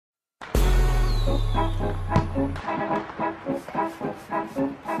Hey,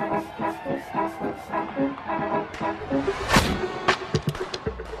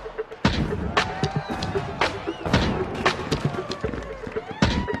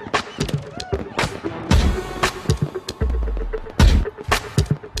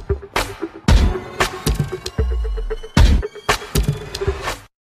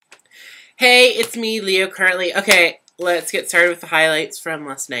 it's me, Leo, currently. Okay, let's get started with the highlights from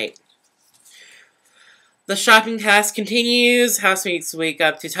last night. The shopping task continues. Housemates wake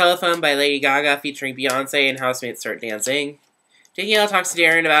up to Telephone by Lady Gaga featuring Beyonce, and housemates start dancing. Danielle talks to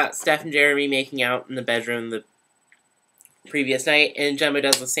Darren about Steph and Jeremy making out in the bedroom the previous night, and Gemma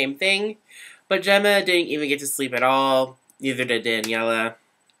does the same thing. But Gemma didn't even get to sleep at all. Neither did Daniela.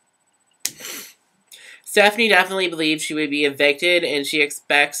 Stephanie definitely believes she would be evicted, and she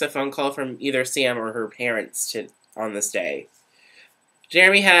expects a phone call from either Sam or her parents on this day.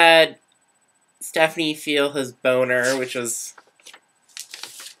 Jeremy had Stephanie feel his boner, which was...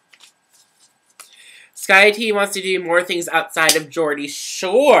 Sky T wants to do more things outside of Geordie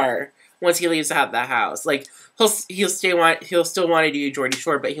Shore once he leaves out the house. Like, he'll still want to do Geordie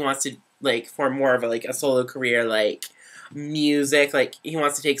Shore, but he wants to, like, form more of a solo career, like, music. Like, he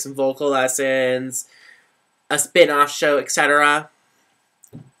wants to take some vocal lessons, a spin-off show, etc.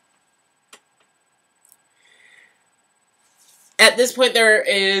 At this point, there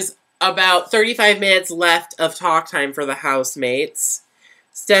is about 35 minutes left of talk time for the housemates.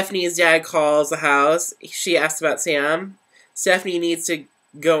 Stephanie's dad calls the house. She asks about Sam. Stephanie needs to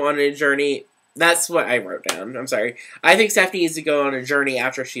go on a journey. That's what I wrote down. I'm sorry. I think Stephanie needs to go on a journey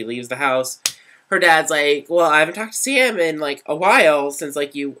after she leaves the house. Her dad's like, well, I haven't talked to Sam in, like, a while since,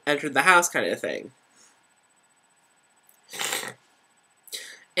 like, you entered the house kind of thing.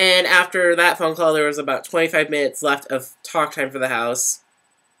 And after that phone call, there was about 25 minutes left of talk time for the house.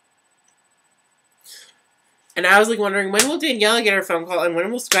 And I was wondering, when will Daniela get her phone call, and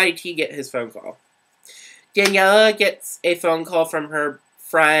when will Scotty T get his phone call? Daniela gets a phone call from her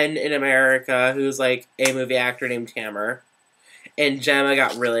friend in America, who's a movie actor named Tammer. And Gemma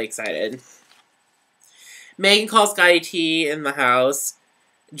got really excited. Megan calls Scotty T in the house.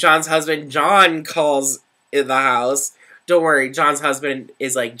 John's husband, John, calls in the house. Don't worry, John's husband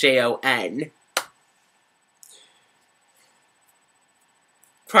is Jon.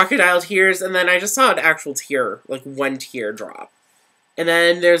 Crocodile tears, and then I just saw an actual tear, one tear drop. And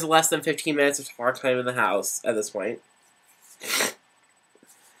then there's less than 15 minutes of talk time in the house at this point.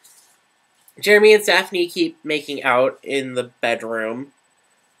 Jeremy and Stephanie keep making out in the bedroom.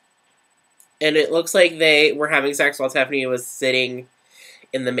 And it looks like they were having sex while Stephanie was sitting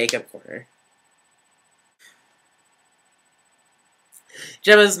in the makeup corner.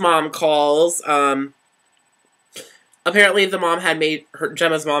 Gemma's mom calls. Apparently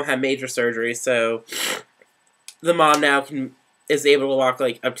Gemma's mom had major surgery, so the mom now is able to walk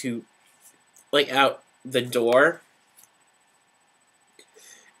up to out the door.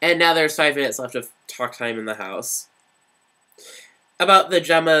 And now there's 5 minutes left of talk time in the house. About the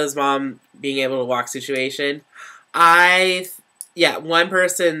Gemma's mom being able to walk situation, one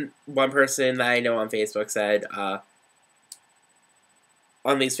person that I know on Facebook said, on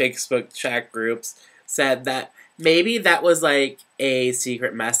these Facebook chat groups, said that maybe that was a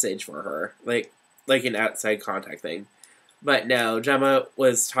secret message for her, like an outside contact thing. But no, Gemma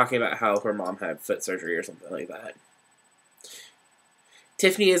was talking about how her mom had foot surgery or something like that.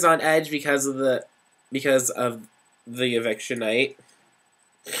 Tiffany is on edge because of the eviction night.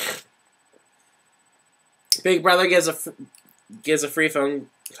 Big Brother gives a free phone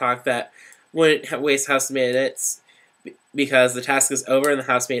talk that wouldn't waste house minutes because the task is over and the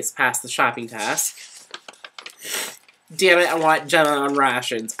housemates passed the shopping task. Damn it, I want Gemma on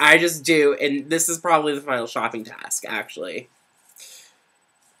rations. I just do, and this is probably the final shopping task, actually.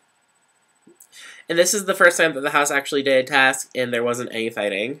 And this is the first time that the house actually did a task and there wasn't any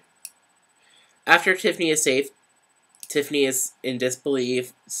fighting. After Tiffany is safe, Tiffany is in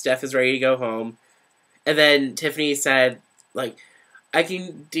disbelief. Steph is ready to go home. And then Tiffany said, I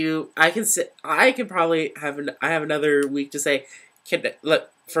have another week to say,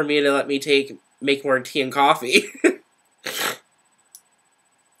 for me to let me make more tea and coffee.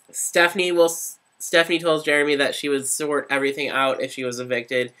 Stephanie told Jeremy that she would sort everything out if she was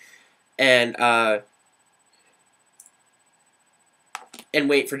evicted, and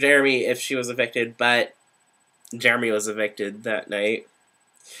wait for Jeremy if she was evicted, but Jeremy was evicted that night.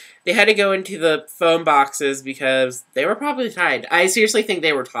 They had to go into the phone boxes because they were probably tied. I seriously think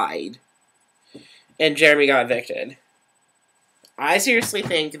they were tied. And Jeremy got evicted. I seriously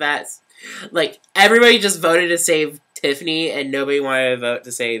think that's... everybody just voted to save Tiffany, and nobody wanted to vote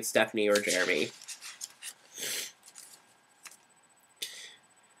to save Stephanie or Jeremy.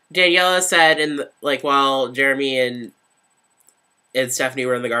 Daniela said while Jeremy and Stephanie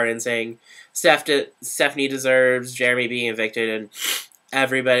were in the garden saying Stephanie deserves Jeremy being evicted and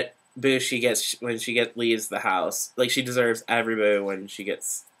everybody boo she gets when she leaves the house. Like, she deserves every boo when she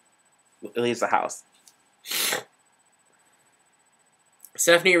leaves the house.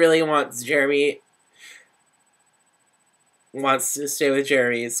 Stephanie really wants to stay with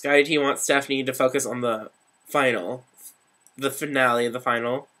Jeremy. Scotty T wants Stephanie to focus on the finale of the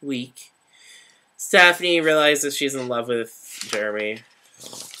final week. Stephanie realizes she's in love with Jeremy.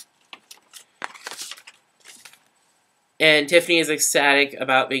 And Tiffany is ecstatic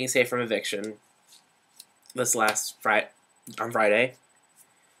about being safe from eviction on Friday.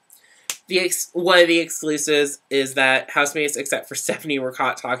 One of the exclusives is that housemates, except for Stephanie, were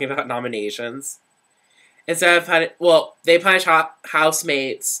caught talking about nominations. Instead of they punish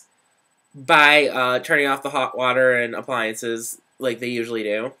housemates by turning off the hot water and appliances like they usually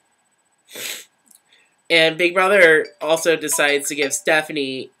do. And Big Brother also decides to give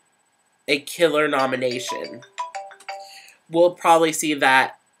Stephanie a killer nomination. We'll probably see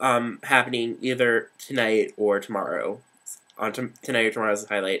that happening either tonight or tomorrow. Tonight or tomorrow's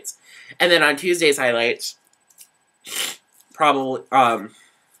highlights. And then on Tuesday's highlights, probably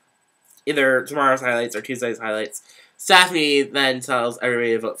either tomorrow's highlights or Tuesday's highlights, Stephanie then tells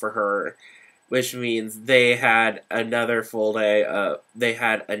everybody to vote for her, which means they had another full day of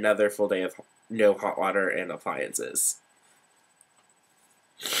no hot water and appliances.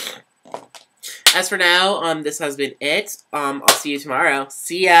 As for now, this has been it. I'll see you tomorrow.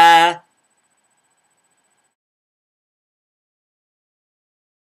 See ya!